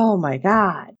 Oh, my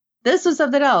God. This was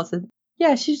something else. And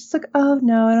yeah, she's just like, oh,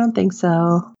 no, I don't think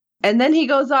so. And then he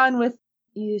goes on with,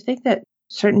 you think that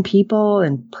certain people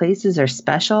and places are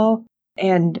special?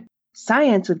 And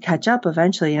science would catch up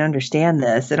eventually and understand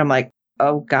this. And I'm like,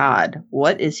 oh, God,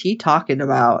 what is he talking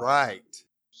about? Right.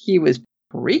 He was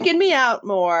freaking me out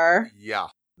more. Yeah,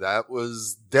 that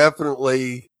was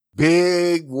definitely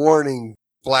big warning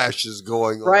flashes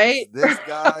going on. Right? This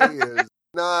guy is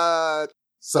not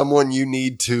someone you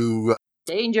need to...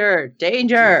 Danger.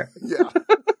 Yeah,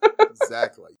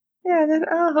 exactly. Yeah, then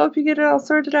I hope you get it all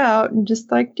sorted out and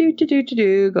just like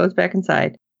do goes back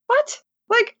inside. What?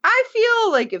 Like, I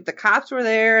feel like if the cops were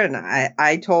there and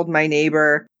I told my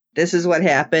neighbor this is what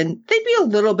happened, they'd be a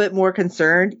little bit more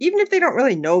concerned, even if they don't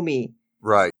really know me.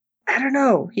 Right. I don't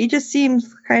know. He just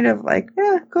seems kind of like,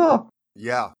 cool.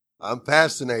 Yeah, I'm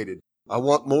fascinated. I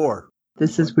want more.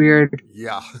 This is weird.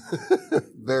 Yeah,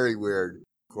 very weird.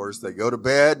 Of course, they go to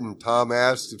bed and Tom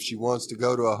asks if she wants to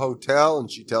go to a hotel and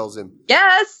she tells him,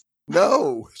 yes.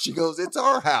 No. She goes, it's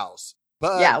our house.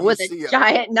 But yeah, with a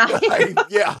giant knife.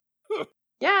 Yeah.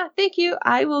 Yeah, thank you.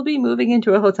 I will be moving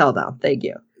into a hotel now. Thank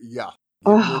you. Yeah.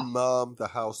 Give your mom the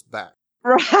house back.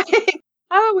 Right.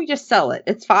 How about we just sell it?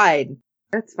 It's fine.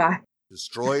 It's fine.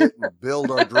 Destroy it and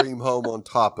build our dream home on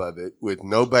top of it with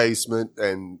no basement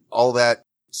and all that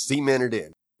cemented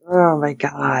in. Oh my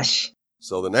gosh.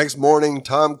 So the next morning,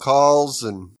 Tom calls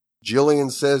and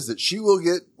Jillian says that she will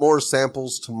get more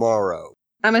samples tomorrow.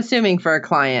 I'm assuming for a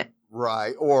client.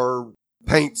 Right. Or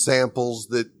paint samples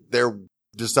that they're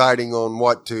deciding on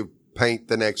what to paint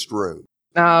the next room.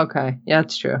 Oh, okay. Yeah,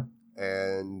 that's true.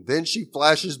 And then she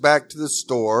flashes back to the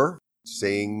store,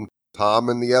 seeing Tom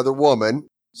and the other woman.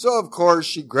 So, of course,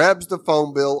 she grabs the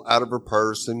phone bill out of her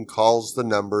purse and calls the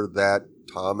number that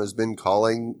Tom has been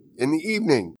calling in the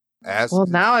evening. Well,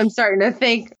 now I'm starting to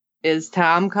think, is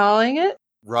Tom calling it?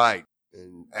 Right.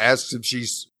 And asks if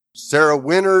she's Sarah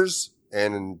Winters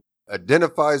and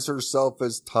identifies herself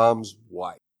as Tom's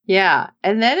wife. Yeah.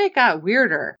 And then it got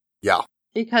weirder. Yeah.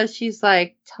 Because she's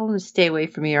like, tell him to stay away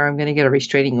from me or I'm going to get a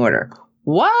restraining order.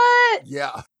 What?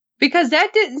 Yeah. Because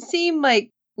that didn't seem like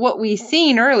what we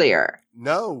seen earlier.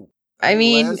 No. I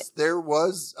mean, unless there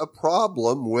was a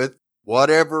problem with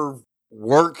whatever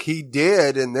work he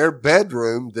did in their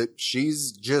bedroom that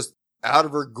she's just out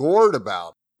of her gourd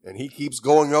about. And he keeps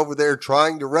going over there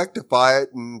trying to rectify it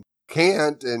and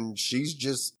can't. And she's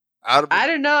just out of her I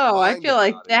don't know. I feel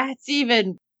like that's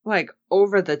even like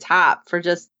over the top for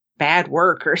just bad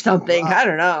work or something. I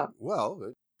don't know. Well,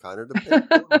 it kind of depends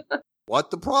on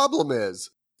what the problem is.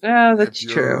 Yeah, that's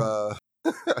true.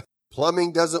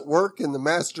 Plumbing doesn't work in the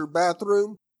master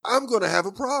bathroom, I'm going to have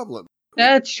a problem.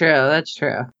 That's true. That's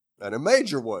true. And a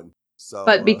major one. So,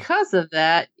 but because of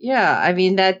that, yeah, I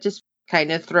mean, that just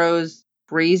kind of throws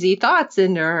crazy thoughts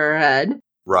into her head.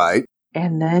 Right.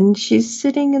 And then she's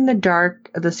sitting in the dark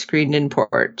of the screened-in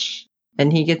porch.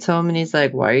 And he gets home and he's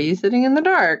like, why are you sitting in the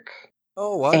dark?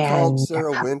 Oh, I called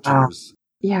Sarah Winters.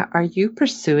 Yeah, are you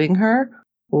pursuing her?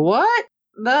 What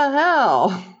the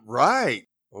hell? Right.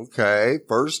 Okay.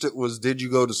 First it was, did you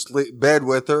go to bed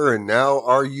with her? And now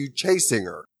are you chasing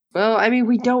her? Well, I mean,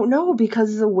 we don't know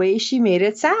because of the way she made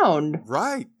it sound.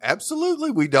 Right. Absolutely,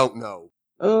 we don't know.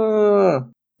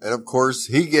 And of course,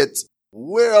 he gets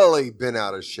really bent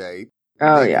out of shape.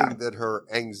 Oh, thinking that her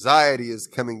anxiety is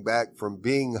coming back from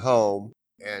being home,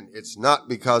 and it's not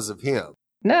because of him.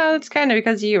 No, it's kind of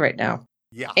because of you right now.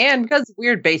 Yeah. And because of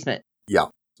weird basement. Yeah.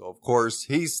 So, of course,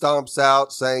 he stomps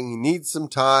out saying he needs some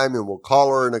time and will call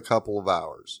her in a couple of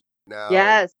hours. Now,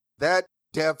 yes, that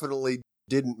definitely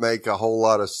didn't make a whole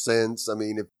lot of sense. I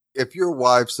mean, if your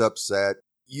wife's upset,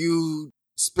 you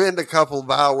spend a couple of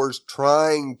hours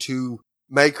trying to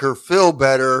make her feel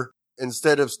better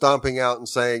instead of stomping out and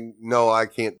saying, no, I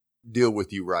can't deal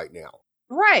with you right now.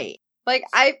 Right. Like,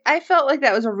 I felt like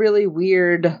that was a really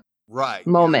weird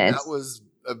moment. Yeah, that was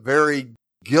a very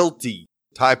guilty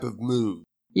type of move.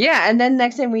 Yeah, and then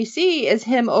next thing we see is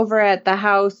him over at the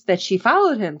house that she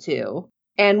followed him to.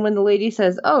 And when the lady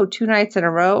says, oh, 2 nights in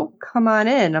a row, come on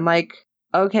in. I'm like,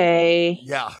 okay.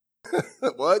 Yeah.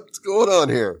 What's going on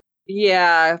here?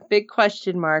 Yeah, big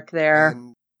question mark there.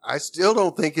 And I still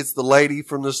don't think it's the lady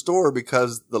from the store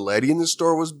because the lady in the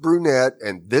store was brunette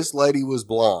and this lady was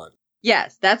blonde.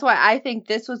 Yes, that's why I think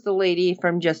this was the lady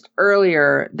from just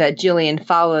earlier that Jillian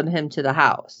followed him to the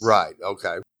house. Right,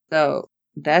 okay. So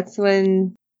that's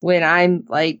when I'm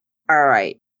like, all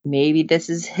right, maybe this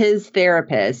is his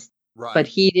therapist, right. But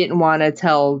he didn't want to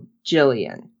tell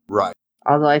Jillian. Right.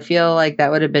 Although I feel like that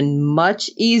would have been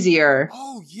much easier.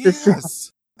 Oh,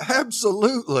 yes,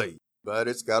 absolutely. But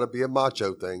it's got to be a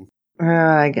macho thing.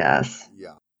 I guess.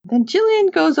 Yeah. Then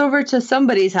Jillian goes over to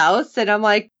somebody's house, and I'm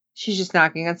like, she's just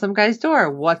knocking on some guy's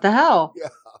door. What the hell? Yeah.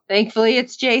 Thankfully,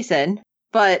 it's Jason.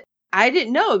 But I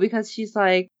didn't know because she's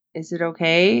like, is it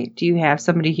okay? Do you have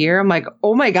somebody here? I'm like,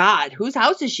 oh my God, whose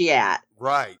house is she at?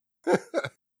 Right.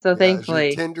 So thankfully.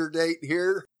 Is your Tinder date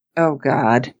here? Oh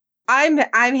God. I'm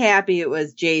happy it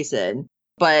was Jason,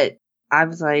 but I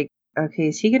was like, okay,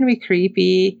 is he going to be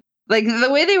creepy? Like the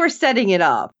way they were setting it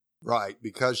up. Right,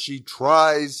 because she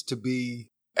tries to be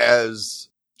as,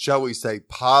 shall we say,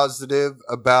 positive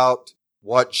about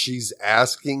what she's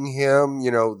asking him,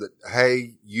 that,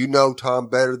 hey, you know Tom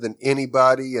better than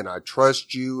anybody and I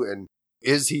trust you. And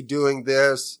is he doing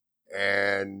this?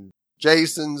 And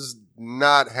Jason's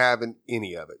not having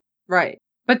any of it. Right.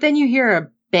 But then you hear a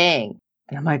bang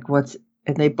and I'm like,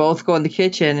 and they both go in the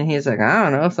kitchen and he's like, I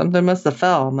don't know, something must have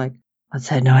fell. I'm like, what's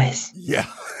that noise? Yeah.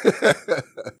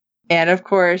 And of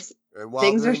course,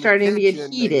 things are starting to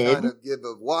get heated. They kind of give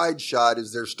a wide shot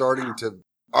as they're starting to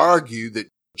argue that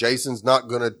Jason's not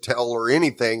going to tell her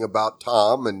anything about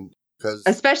Tom, and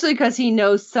especially because he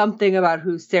knows something about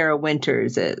who Sarah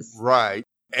Winters is. Right.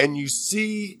 And you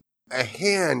see a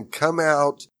hand come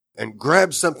out and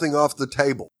grab something off the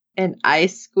table. And I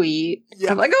squeak.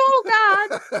 Yeah. I'm like,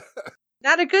 oh God.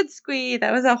 Not a good squee.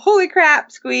 That was a holy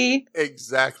crap squee.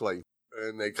 Exactly.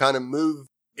 And they kind of move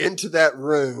into that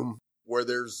room where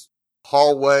there's a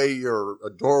hallway or a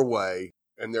doorway,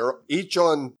 and they're each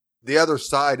on the other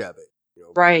side of it.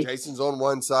 Right. Jason's on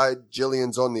one side,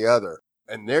 Jillian's on the other.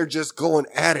 And they're just going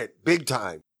at it big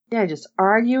time. Yeah, just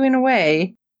arguing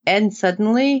away. And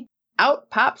suddenly, out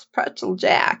pops Pretzel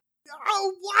Jack.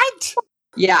 Oh, what?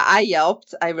 Yeah, I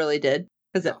yelped. I really did.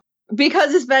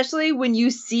 Because especially when you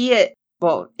see it,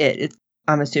 well,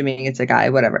 I'm assuming it's a guy,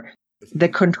 whatever. The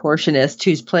contortionist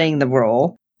who's playing the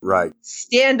role. Right.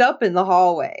 Stand up in the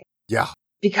hallway. Yeah.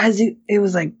 Because it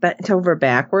was like bent over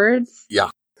backwards. Yeah.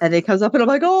 And it comes up and I'm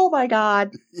like, oh my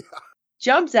God. Yeah.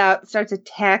 Jumps out, starts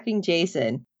attacking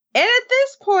Jason. And at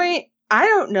this point, I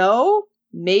don't know,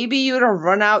 maybe you would have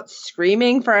run out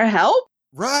screaming for help?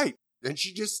 Right. And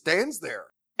she just stands there.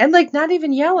 And like not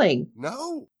even yelling.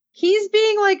 No. He's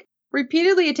being like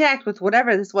repeatedly attacked with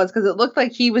whatever this was because it looked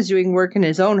like he was doing work in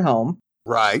his own home.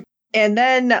 Right. And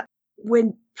then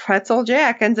when Pretzel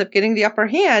Jack ends up getting the upper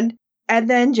hand and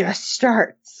then just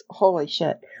starts, holy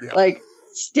shit, like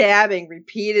stabbing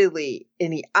repeatedly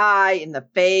in the eye, in the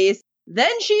face.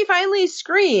 Then she finally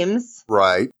screams.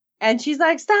 Right. And she's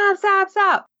like, stop, stop,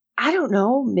 stop. I don't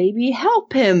know, maybe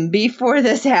help him before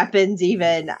this happens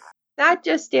even. Not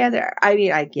just stand there. I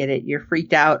mean, I get it. You're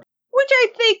freaked out, which I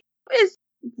think is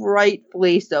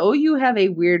rightfully so. You have a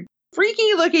weird,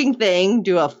 freaky looking thing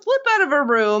do a flip out of a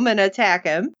room and attack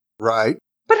him. Right.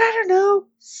 but I don't know,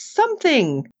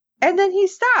 something. And then he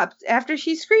stops after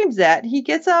she screams that. He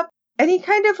gets up and he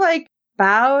kind of like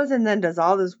bows and then does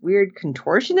all this weird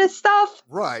contortionist stuff.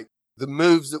 Right. The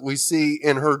moves that we see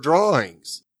in her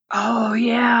drawings. Oh,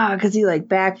 yeah. Because he like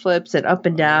backflips and up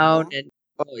and down. And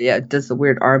oh, yeah, does the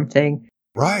weird arm thing.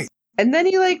 Right. And then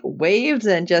he like waves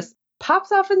and just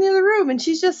pops off in the other room and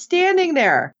she's just standing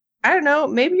there. I don't know.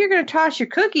 Maybe you're going to toss your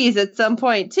cookies at some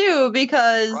point too,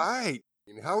 because. Right.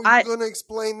 And how are you going to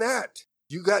explain that?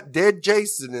 You got dead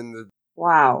Jason in the.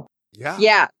 Wow. Yeah.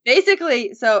 Yeah.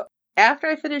 Basically, so after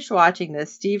I finished watching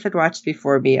this, Steve had watched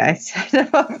before me. I sent him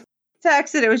a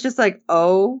text and it was just like,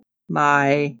 oh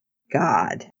my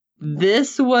God.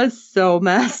 This was so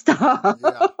messed up.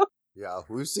 Yeah.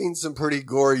 We've seen some pretty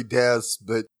gory deaths,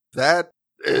 but that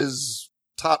is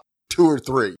top 2 or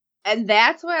 3. And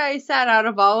that's why I said out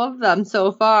of all of them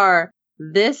so far,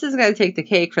 this is going to take the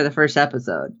cake for the first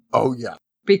episode. Oh, yeah.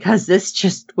 Because this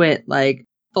just went like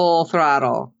full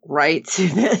throttle right to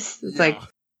this. It's like,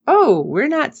 oh, we're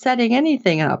not setting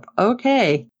anything up.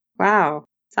 Okay. Wow.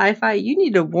 Sci-Fi, you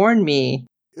need to warn me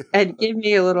and give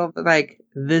me a little like,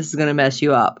 this is going to mess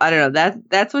you up. I don't know.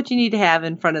 That's what you need to have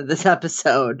in front of this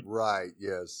episode. Right.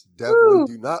 Yes.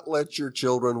 Definitely do not let your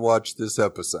children watch this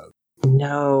episode.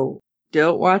 No.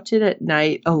 Don't watch it at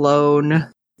night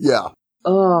alone. Yeah.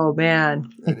 Oh, man.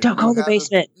 Don't go in the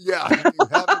basement. If you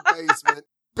have a basement,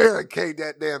 barricade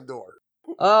that damn door.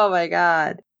 Oh, my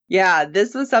God. Yeah,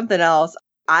 this was something else.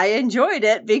 I enjoyed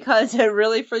it because it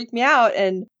really freaked me out.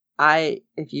 And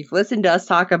if you've listened to us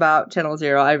talk about Channel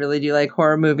Zero, I really do like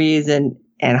horror movies and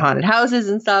haunted houses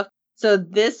and stuff. So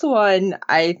this one,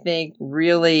 I think,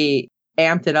 really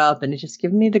amped it up and it just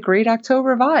given me the great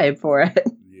October vibe for it.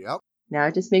 Yep. Now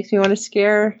it just makes me want to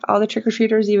scare all the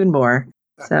trick-or-treaters even more.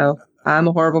 So I'm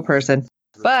a horrible person.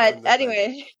 But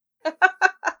anyway,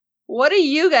 what do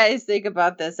you guys think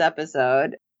about this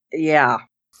episode? Yeah,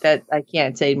 that I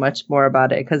can't say much more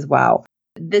about it because, wow.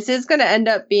 This is going to end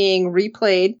up being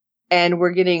replayed and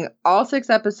we're getting all 6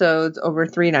 episodes over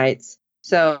 3 nights.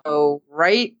 So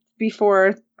right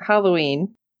before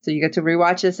Halloween. So you get to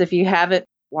rewatch this if you haven't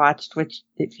watched, which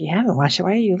if you haven't watched it,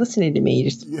 why are you listening to me? You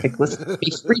just like listen to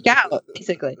me freak out,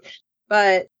 basically.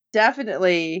 But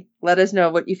definitely let us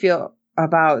know what you feel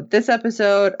about this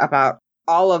episode, about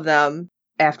all of them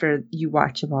after you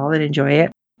watch them all and enjoy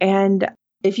it. And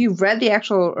if you've read the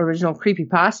actual original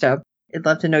creepypasta, I'd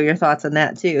love to know your thoughts on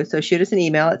that too. So shoot us an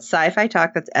email at sci-fi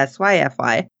talk, that's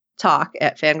SYFY, talk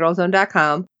at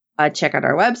fangirlzone.com. Check out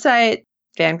our website,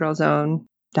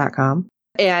 fangirlzone.com.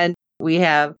 And we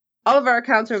have all of our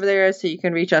accounts over there, so you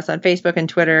can reach us on Facebook and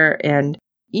Twitter and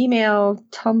email,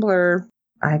 Tumblr.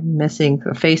 I'm missing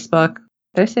Facebook.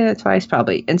 Did I say that twice?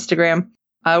 Probably. Instagram.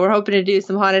 We're hoping to do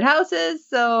some haunted houses,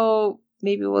 so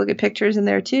maybe we'll get pictures in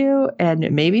there too.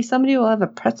 And maybe somebody will have a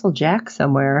pretzel jack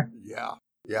somewhere. Yeah.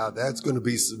 Yeah, that's going to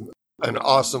be an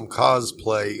awesome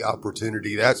cosplay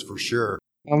opportunity, that's for sure.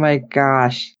 Oh my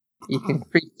gosh. You can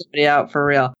freak somebody out for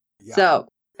real. Yeah. So,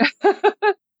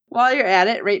 while you're at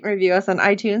it, rate and review us on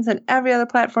iTunes and every other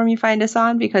platform you find us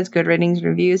on, because good ratings and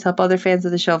reviews help other fans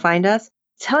of the show find us.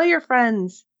 Tell your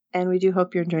friends, and we do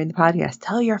hope you're enjoying the podcast.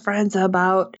 Tell your friends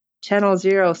about Channel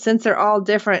Zero, since they're all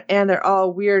different and they're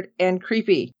all weird and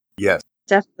creepy. Yes.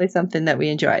 Definitely something that we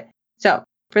enjoy. So,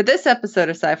 for this episode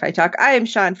of Sci-Fi Talk, I am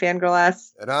Sean Fangirl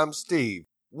S. And I'm Steve.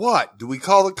 What? Do we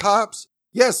call the cops?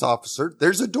 Yes, officer.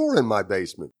 There's a door in my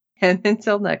basement. And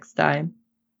until next time.